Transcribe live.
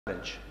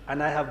challenge.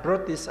 And I have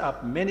brought this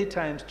up many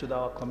times to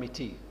our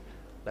committee,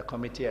 the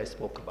committee I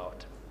spoke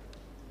about.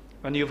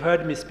 And you've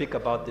heard me speak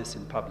about this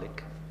in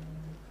public.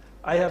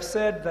 I have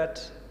said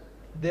that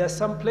there are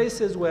some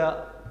places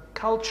where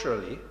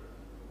culturally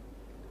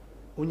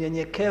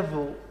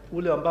unyenyekevu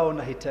ule ambao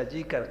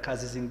unahitajika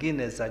kazi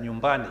zingine za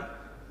nyumbani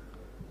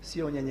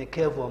sio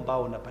unyenyekevu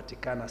ambao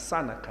unapatikana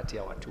sana kati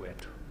ya watu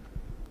wetu.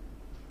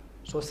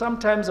 So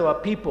sometimes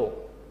our people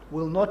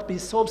will not be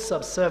so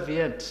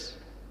subservient,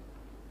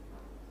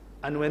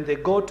 and when they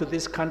go to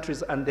these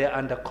countries and they're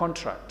under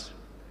contract,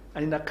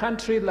 and in a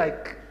country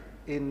like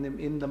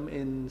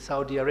in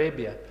Saudi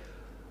Arabia,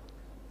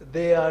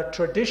 their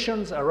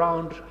traditions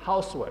around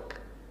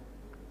housework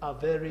are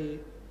very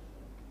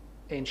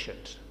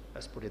ancient,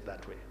 let's put it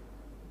that way.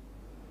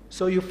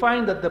 So you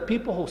find that the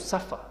people who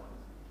suffer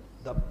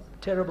the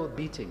terrible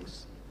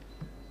beatings,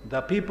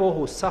 the people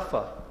who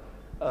suffer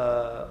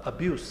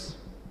abuse,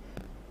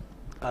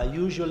 are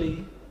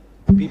usually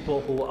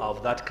people who are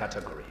of that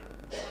category,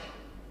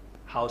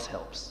 house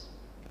helps.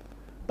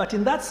 But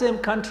in that same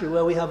country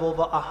where we have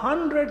over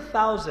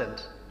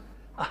 100,000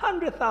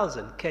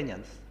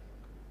 Kenyans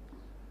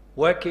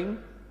working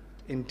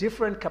in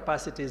different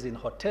capacities in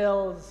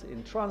hotels,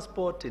 in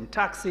transport, in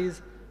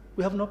taxis,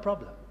 we have no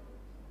problem.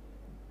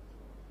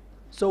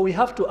 So we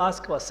have to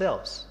ask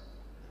ourselves,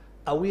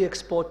 are we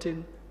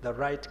exporting the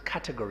right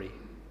category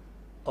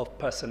of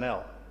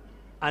personnel?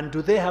 And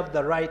do they have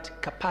the right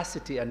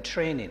capacity and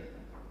training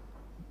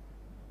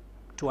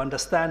to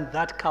understand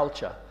that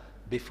culture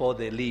before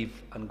they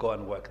leave and go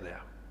and work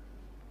there?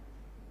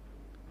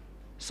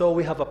 So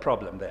we have a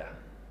problem there.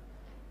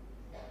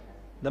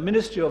 The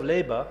Ministry of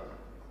Labor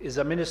is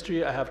a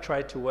ministry I have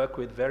tried to work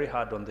with very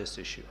hard on this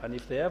issue. And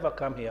if they ever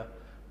come here,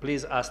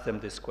 please ask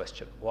them this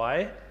question.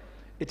 Why?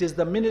 It is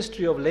the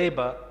Ministry of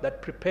Labor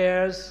that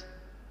prepares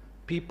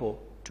people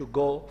to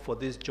go for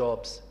these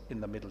jobs in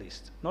the Middle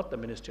East, not the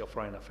Ministry of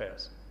Foreign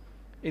Affairs.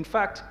 In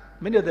fact,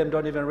 many of them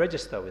don't even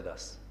register with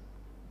us.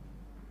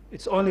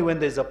 It's only when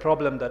there's a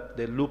problem that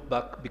they loop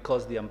back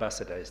because the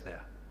ambassador is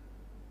there.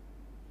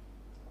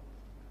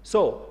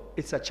 So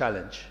it's a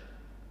challenge.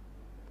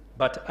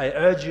 But I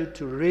urge you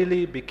to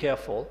really be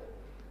careful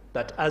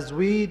that as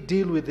we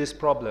deal with this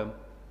problem,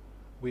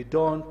 we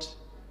don't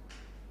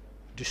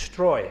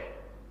destroy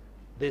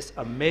this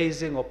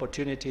amazing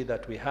opportunity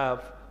that we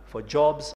have for jobs